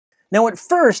Now at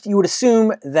first, you would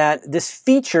assume that this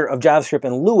feature of JavaScript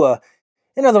and Lua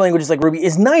in other languages like Ruby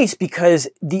is nice because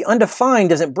the undefined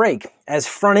doesn't break. As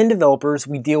front-end developers,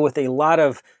 we deal with a lot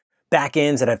of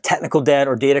backends that have technical debt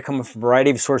or data coming from a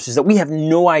variety of sources that we have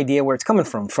no idea where it's coming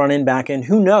from. Front-end, back-end,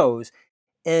 who knows?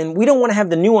 And we don't want to have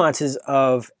the nuances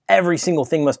of every single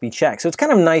thing must be checked. So it's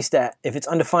kind of nice that if it's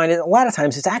undefined, a lot of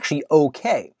times it's actually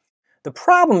okay. The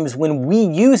problem is when we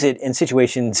use it in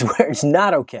situations where it's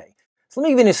not okay. So let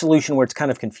me give you a solution where it's kind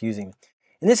of confusing.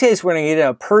 In this case, we're going to get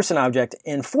a person object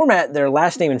and format their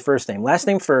last name and first name. Last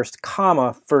name first,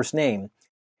 comma, first name.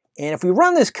 And if we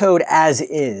run this code as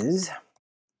is,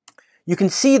 you can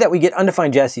see that we get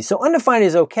undefined Jesse. So undefined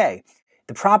is okay.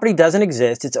 The property doesn't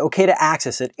exist. It's okay to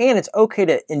access it, and it's okay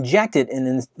to inject it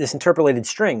in this interpolated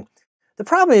string. The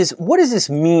problem is, what does this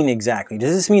mean exactly?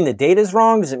 Does this mean the data is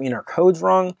wrong? Does it mean our code's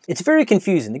wrong? It's very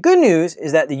confusing. The good news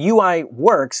is that the UI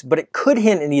works, but it could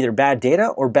hint in either bad data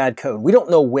or bad code. We don't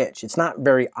know which. It's not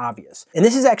very obvious. And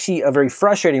this is actually a very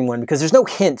frustrating one because there's no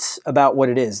hints about what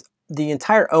it is. The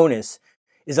entire onus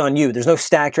is on you. There's no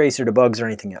stack trace or debugs or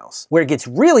anything else. Where it gets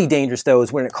really dangerous though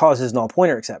is when it causes null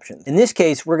pointer exception. In this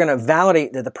case, we're going to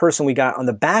validate that the person we got on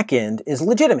the back end is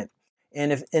legitimate.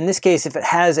 And if in this case, if it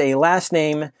has a last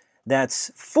name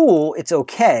that's full, it's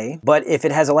okay. But if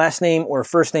it has a last name or a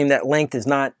first name that length is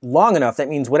not long enough, that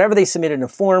means whatever they submitted in a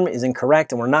form is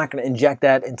incorrect and we're not going to inject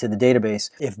that into the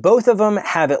database. If both of them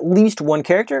have at least one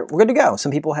character, we're good to go.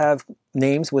 Some people have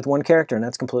names with one character and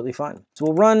that's completely fine. So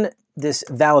we'll run this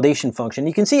validation function.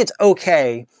 You can see it's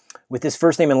okay with this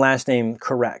first name and last name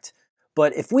correct.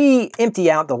 But if we empty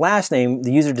out the last name,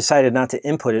 the user decided not to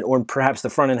input it, or perhaps the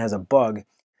front end has a bug,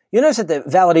 you'll notice that the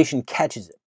validation catches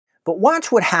it. But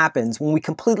watch what happens when we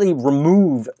completely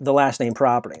remove the last name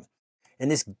property. And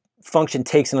this function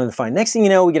takes an undefined. Next thing you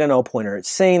know, we get a null pointer.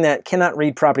 It's saying that cannot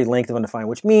read property length of undefined,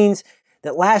 which means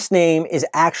that last name is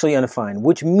actually undefined,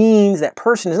 which means that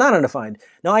person is not undefined.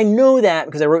 Now I know that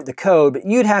because I wrote the code, but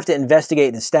you'd have to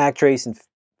investigate the stack trace and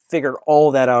figure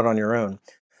all that out on your own.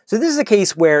 So this is a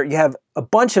case where you have a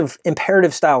bunch of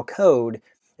imperative style code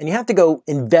and you have to go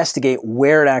investigate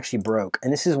where it actually broke.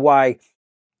 And this is why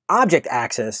object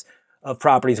access of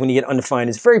properties when you get undefined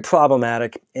is very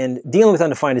problematic, and dealing with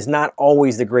undefined is not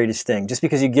always the greatest thing. Just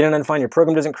because you get an undefined, your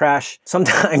program doesn't crash.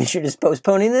 Sometimes you're just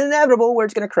postponing the inevitable where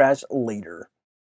it's going to crash later.